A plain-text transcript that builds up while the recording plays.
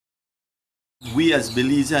we as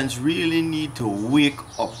Belizeans really need to wake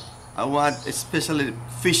up. I want especially the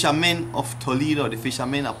fishermen of Toledo, the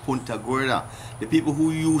fishermen of Punta Gorda, the people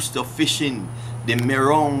who used to fishing, the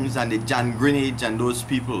Merongs and the John Greenwich and those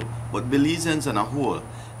people, but Belizeans on a whole.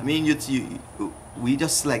 I mean, we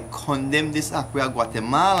just like condemn this act. We are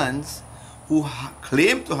Guatemalans who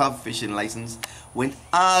claim to have fishing license, went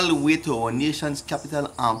all the way to our nation's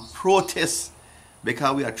capital and protest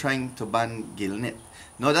because we are trying to ban gillnet.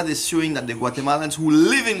 Now that is showing that the Guatemalans who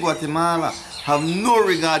live in Guatemala have no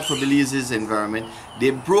regard for Belize's environment.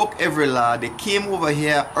 They broke every law. They came over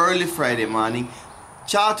here early Friday morning,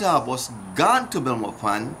 charter a bus, gone to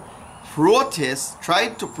Belmopan, protest,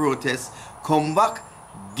 tried to protest, come back,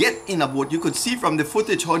 get in a boat. You could see from the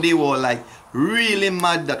footage how they were like really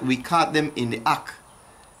mad that we caught them in the act.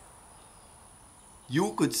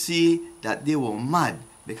 You could see that they were mad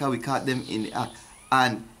because we caught them in the act.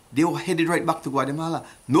 And they were headed right back to Guatemala.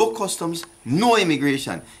 No customs, no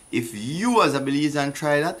immigration. If you as a Belizean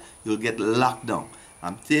try that, you'll get locked down.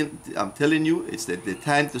 I'm telling you, it's the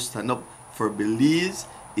time to stand up for Belize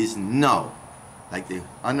is now. Like the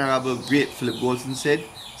Honorable Great Philip Golson said,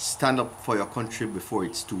 stand up for your country before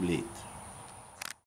it's too late.